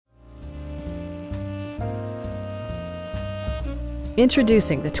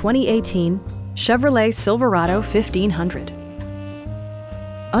Introducing the 2018 Chevrolet Silverado 1500.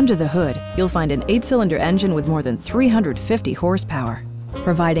 Under the hood, you'll find an 8-cylinder engine with more than 350 horsepower,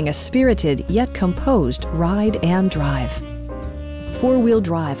 providing a spirited yet composed ride and drive. 4-wheel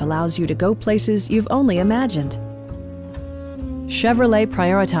drive allows you to go places you've only imagined. Chevrolet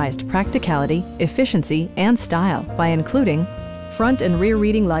prioritized practicality, efficiency, and style by including front and rear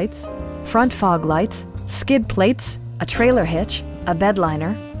reading lights, front fog lights, skid plates, a trailer hitch, a bed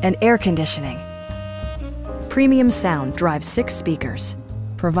liner, and air conditioning. Premium sound drives 6 speakers,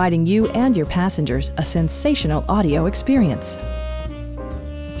 providing you and your passengers a sensational audio experience.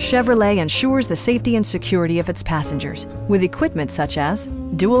 Chevrolet ensures the safety and security of its passengers with equipment such as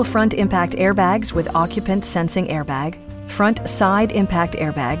dual front impact airbags with occupant sensing airbag, front side impact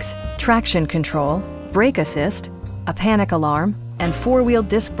airbags, traction control, brake assist, a panic alarm, and 4-wheel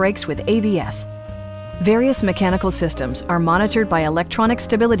disc brakes with ABS. Various mechanical systems are monitored by electronic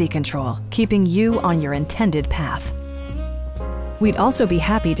stability control, keeping you on your intended path. We'd also be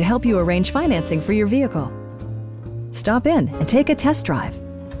happy to help you arrange financing for your vehicle. Stop in and take a test drive.